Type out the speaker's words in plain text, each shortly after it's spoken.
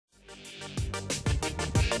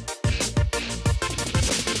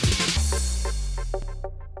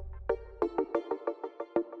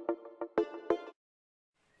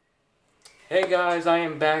Hey guys, I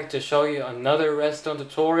am back to show you another redstone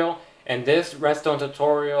tutorial, and this redstone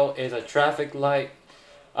tutorial is a traffic light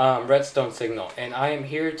redstone signal, and I am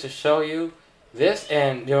here to show you this.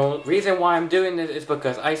 And reason why I'm doing this is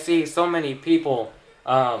because I see so many people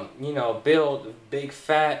build big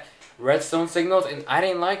fat redstone signals, and I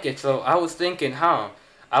didn't like it. So I was thinking,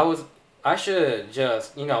 I should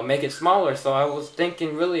just make it smaller. So I was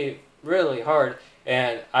thinking really hard,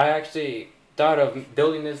 and I actually thought of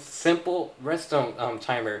building this simple redstone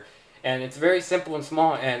timer, and it's very simple and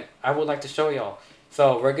small, and I would like to show y'all.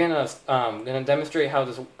 So we're gonna demonstrate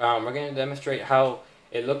how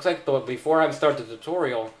it looks like. But before I start the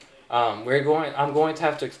tutorial, I'm going to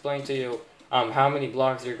have to explain to you how many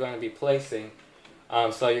blocks you're going to be placing.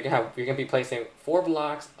 So you're gonna be placing 4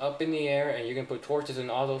 blocks up in the air, and you can put torches in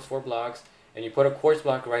all those 4 blocks, and you put a quartz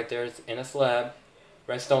block right there in a slab,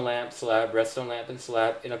 redstone lamp, slab, redstone lamp, and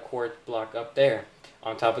slab in a quartz block up there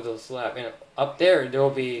on top of the slab. And up there will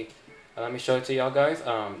be, let me show it to y'all guys.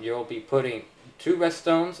 You'll be putting 2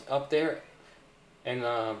 redstones up there, and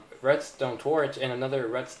a redstone torch, and another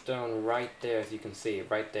redstone right there, as you can see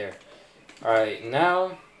right there. Alright,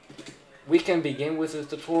 now we can begin with this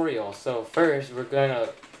tutorial. So first we're gonna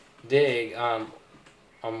dig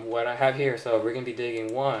what I have here. So we're gonna be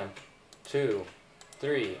digging 1, 2,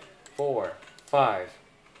 3, 4, 5,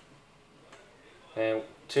 and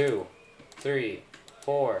 2, 3,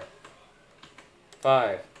 4,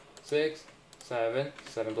 5, 6,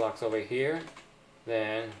 7 blocks over here.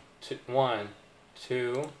 Then 1,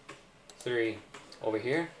 2, 3 over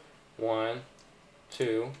here. 1,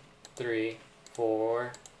 2, 3,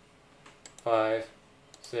 4, 5,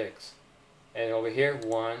 6, and over here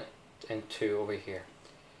 1 and 2 over here.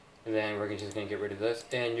 And then we're just gonna get rid of this,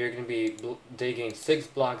 and you're gonna be digging 6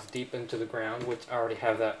 blocks deep into the ground, which I already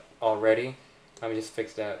have that already. Let me just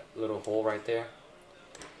fix that little hole right there.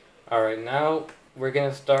 Alright, now we're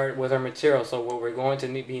gonna start with our material. So what we're going to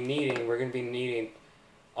be needing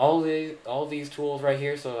all these tools right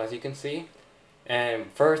here. So as you can see,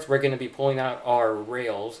 and first we're gonna be pulling out our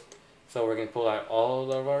rails. So we're gonna pull out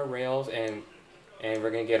all of our rails, and we're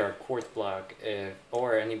gonna get our quartz block,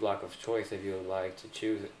 or any block of choice if you would like to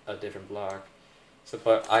choose a different block. So,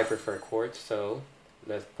 but I prefer quartz, so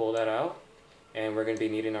let's pull that out, and we're gonna be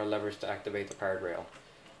needing our levers to activate the powered rail.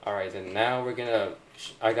 All right, then now we're gonna.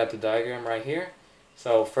 I got the diagram right here.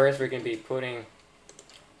 So first we're gonna be putting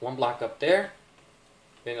 1 block up there,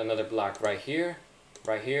 then another block right here,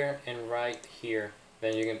 and right here.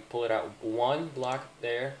 Then you can pull it out 1 block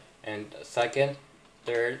there, and 2nd,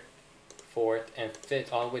 3rd, 4th, and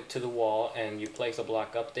 5th, all the way to the wall, and you place a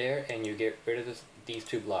block up there, and you get rid of these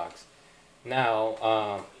 2 blocks.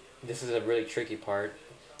 Now, this is a really tricky part.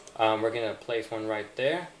 We're gonna place 1 right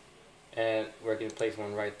there, and we're gonna place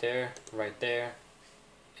 1 right there,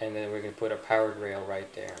 and then we're gonna put a powered rail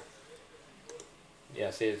right there.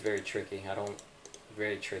 Yeah, see, it's very tricky.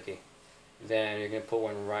 Very tricky. Then you're gonna put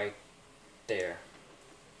 1 right there.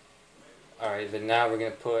 Alright, then now we're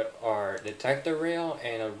gonna put our detector rail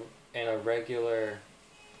and a regular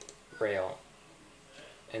rail,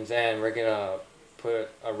 and then we're gonna put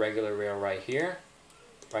a regular rail right here,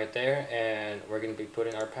 right there, and we're gonna be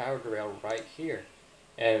putting our powered rail right here.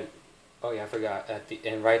 And oh yeah, I forgot,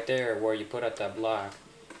 and right there where you put out that block,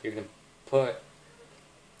 you're gonna put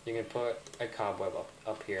a cobweb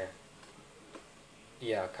up here.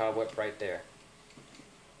 Yeah, a cobweb right there.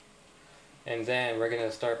 And then we're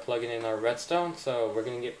gonna start plugging in our redstone. So we're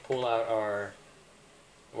gonna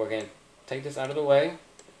we're gonna take this out of the way,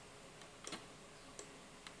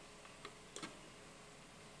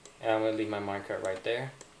 and I'm gonna leave my minecart right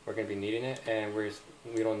there. We're gonna be needing it, and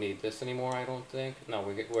we don't need this anymore, I don't think. No,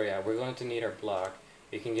 we're going to need our block.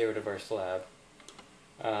 We can get rid of our slab.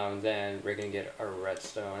 Then we're gonna get our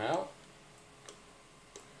redstone out,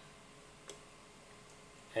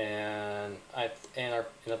 and a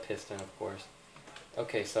piston, of course.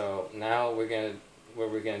 Okay, so now what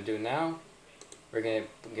we're gonna do now, we're gonna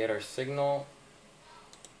get our signal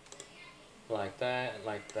like that,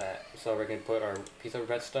 So we're gonna put our piece of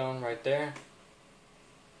redstone right there,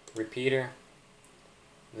 repeater,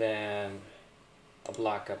 then a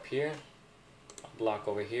block up here, a block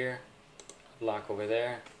over here, a block over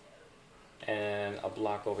there, and a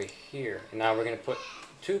block over here. And now we're gonna put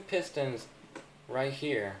 2 pistons right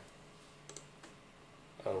here.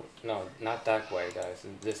 Oh no, not that way, guys,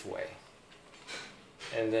 this way.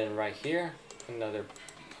 And then right here, another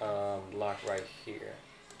block right here.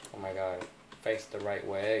 Oh my god, face the right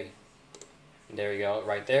way. There we go,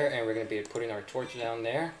 right there. And we're going to be putting our torch down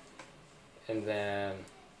there, and then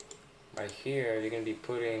right here you're going to be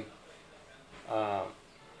putting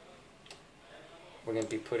we're going to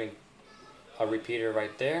be putting a repeater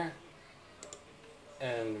right there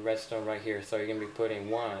and redstone right here. So you're gonna be putting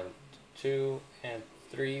 1, 2, and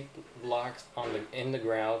 3 blocks on in the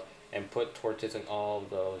ground and put torches in all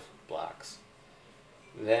those blocks.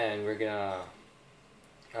 Then we're gonna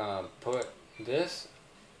put this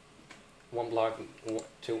 1 block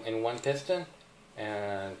in 1 piston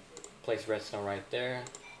and place redstone right there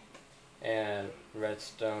and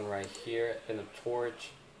redstone right here and a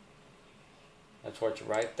torch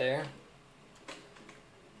right there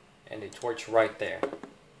and a torch right there.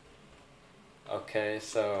 Okay,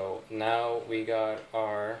 so now we now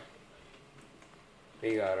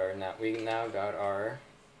got our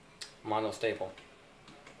monostable.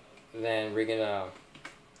 Then we're gonna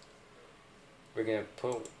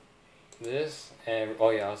put this, and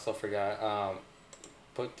oh yeah, I also forgot,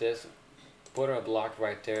 put a block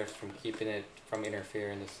right there from keeping it from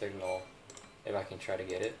interfering the signal. If I can try to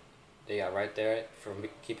get it, yeah, right there, from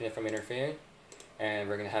keeping it from interfering. And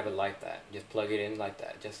we're gonna have it like that. Just plug it in like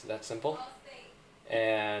that. Just that simple.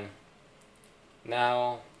 And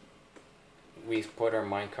now we put our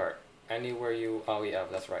minecart anywhere you. Oh yeah,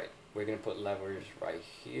 that's right. We're gonna put levers right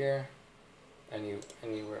here.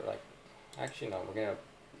 Anywhere like. Actually no. We're gonna.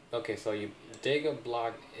 Okay, so you dig a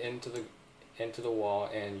block into the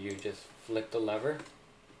wall and you just flick the lever.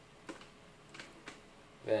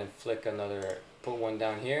 Then flick another. Put one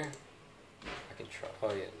down here. I can try.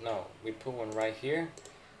 Oh yeah, no. We put one right here.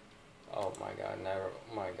 Oh my god, never.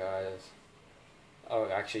 Oh my god. Oh,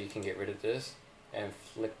 actually, you can get rid of this and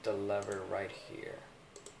flick the lever right here.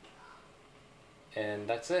 And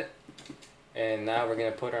that's it. And now we're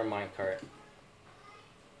gonna put our minecart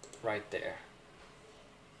right there.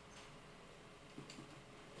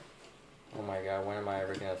 Oh my god, when am I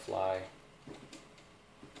ever gonna fly?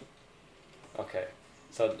 Okay,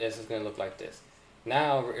 so this is gonna look like this.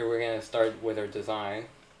 Now we're going to start with our design.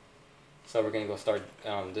 So we're going to go start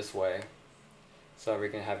this way. So we're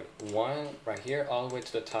going to have one right here all the way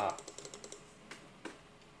to the top.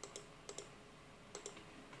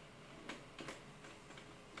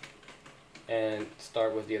 And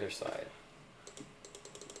start with the other side.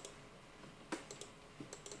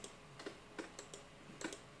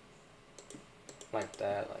 Like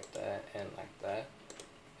that, and like that.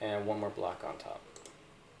 And one more block on top.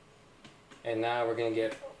 And now we're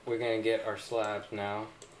gonna get our slabs now,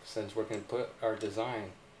 since we're gonna put our design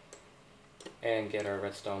and get our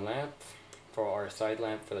redstone lamp for our side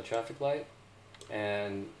lamp for the traffic light,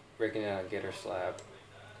 and we're gonna get our slab.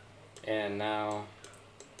 And now,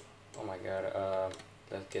 oh my god,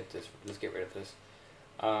 let's get rid of this.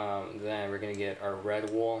 Then we're gonna get our red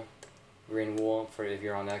wool, green wool for if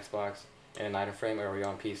you're on the Xbox, and an item frame, or you're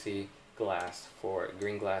on PC, glass for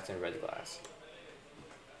green glass and red glass.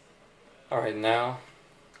 Alright, now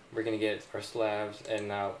we're going to get our slabs and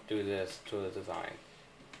now do this to the design.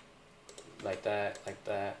 Like that, like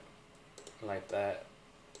that, like that,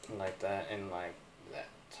 like that, and like that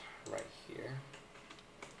right here.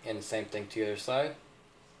 And the same thing to the other side.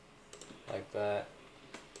 Like that,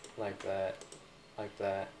 like that, like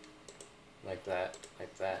that, like that,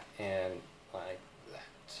 like that, and like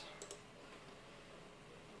that.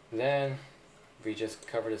 Then we just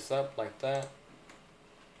cover this up like that.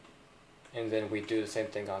 And then we do the same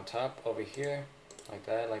thing on top over here, like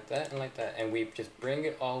that, and like that. And we just bring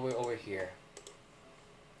it all the way over here.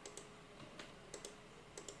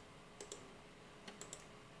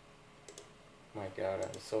 My god,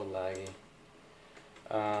 it's so laggy.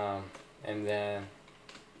 And then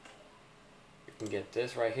we can get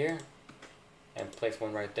this right here and place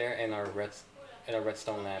one right there, and our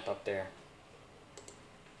redstone lamp up there.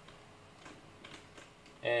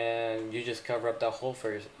 And you just cover up that hole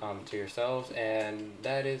for to yourselves, and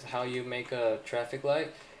that is how you make a traffic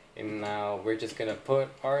light. And now we're just gonna put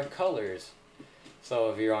our colors.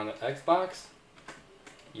 So if you're on the Xbox,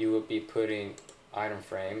 you will be putting item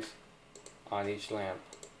frames on each lamp,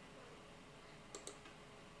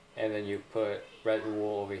 and then you put red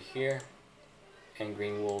wool over here and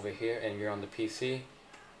green wool over here. And you're on the PC.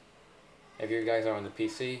 If you guys are on the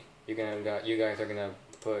PC, you guys are gonna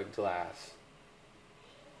put glass.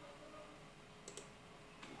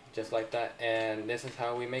 Just like that. And this is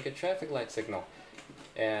how we make a traffic light signal.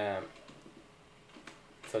 And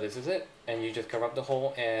so this is it. And you just cover up the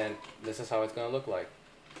hole, and this is how it's going to look like.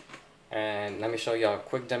 And let me show you a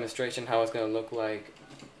quick demonstration how it's going to look like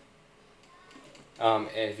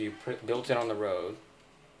if you built it on the road.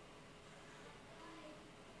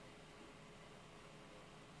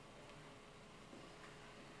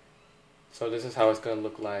 So this is how it's going to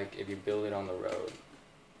look like if you build it on the road.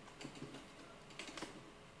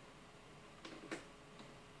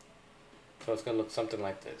 So it's going to look something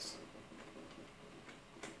like this.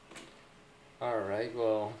 Alright,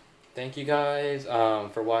 well, thank you guys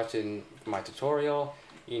for watching my tutorial.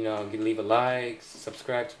 You know, you leave a like,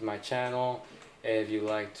 subscribe to my channel if you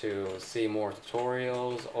like to see more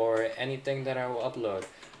tutorials or anything that I will upload.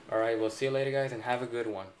 Alright, we'll see you later guys and have a good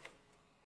one.